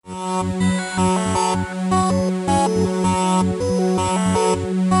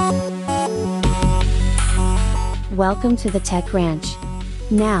Welcome to the Tech Ranch.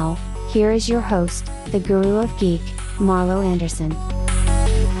 Now, here is your host, the Guru of Geek, Marlo Anderson.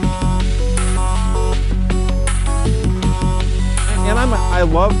 And I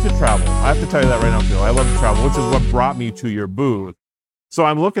love to travel. I have to tell you that right now, too. I love to travel, which is what brought me to your booth. So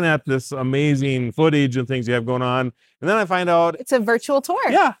I'm looking at this amazing footage and things you have going on, and then I find out it's a virtual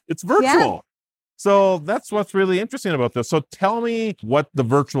tour. Yeah, it's virtual. Yeah. So that's what's really interesting about this. So tell me what the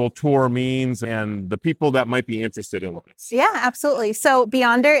virtual tour means and the people that might be interested in this. Yeah, absolutely. So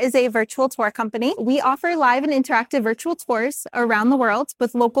Beyonder is a virtual tour company. We offer live and interactive virtual tours around the world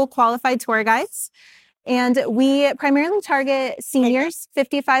with local qualified tour guides. And we primarily target seniors,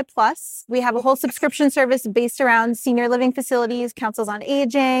 55 plus. We have a whole subscription service based around senior living facilities, councils on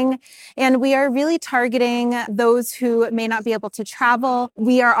aging, and we are really targeting those who may not be able to travel.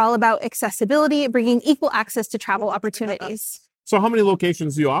 We are all about accessibility, bringing equal access to travel opportunities. So how many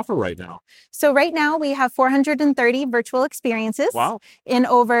locations do you offer right now? So right now we have 430 virtual experiences in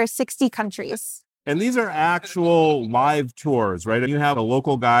over 60 countries. And these are actual live tours, right? And you have a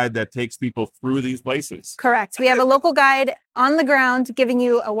local guide that takes people through these places. Correct. We have a local guide on the ground giving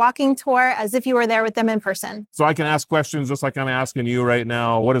you a walking tour as if you were there with them in person. So I can ask questions just like I'm asking you right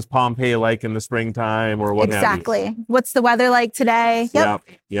now. What is Pompeii like in the springtime or what Exactly. have you? What's the weather like today? Yep.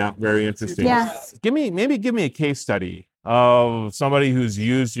 Yeah. Very interesting. Yeah. Give me a case study of somebody who's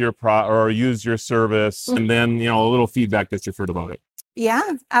used your used your service, and then, a little feedback that you've heard about it.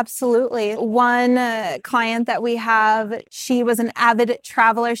 Yeah, absolutely. One client that we have, she was an avid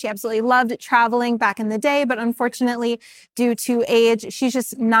traveler. She absolutely loved traveling back in the day, but unfortunately, due to age, she's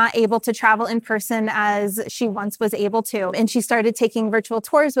just not able to travel in person as she once was able to. And she started taking virtual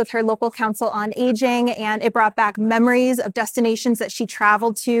tours with her local council on aging, and it brought back memories of destinations that she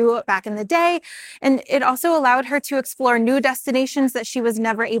traveled to back in the day. And it also allowed her to explore new destinations that she was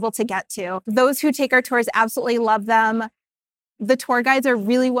never able to get to. Those who take our tours absolutely love them. The tour guides are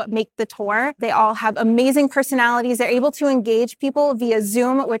really what make the tour. They all have amazing personalities. They're able to engage people via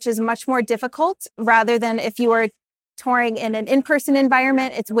Zoom, which is much more difficult rather than if you were touring in an in-person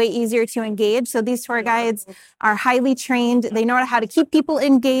environment. It's way easier to engage. So these tour guides are highly trained. They know how to keep people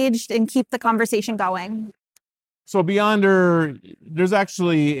engaged and keep the conversation going. So Beyonder, there's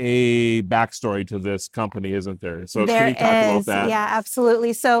actually a backstory to this company, isn't there? So can you talk about that? Yeah,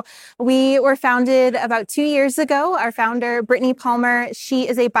 absolutely. So we were founded about 2 years ago. Our founder, Brittany Palmer, she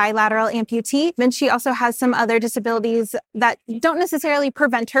is a bilateral amputee, and she also has some other disabilities that don't necessarily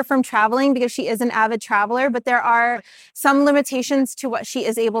prevent her from traveling because she is an avid traveler, but there are some limitations to what she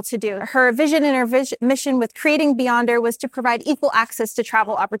is able to do. Her vision and her mission with creating Beyonder was to provide equal access to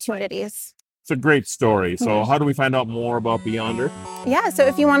travel opportunities. It's a great story. So how do we find out more about Beyonder? Yeah, so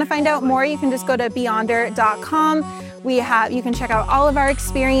if you want to find out more, you can just go to beyonder.com. You can check out all of our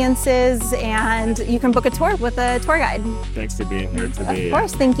experiences, and you can book a tour with a tour guide. Thanks for being here today. Of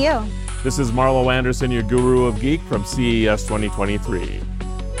course, thank you. This is Marlo Anderson, your Guru of Geek from CES 2023.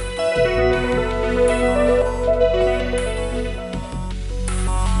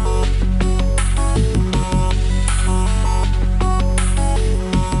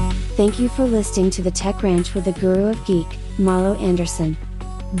 Thank you for listening to the Tech Ranch with the Guru of Geek, Marlo Anderson.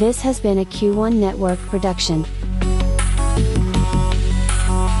 This has been a Q1 Network production.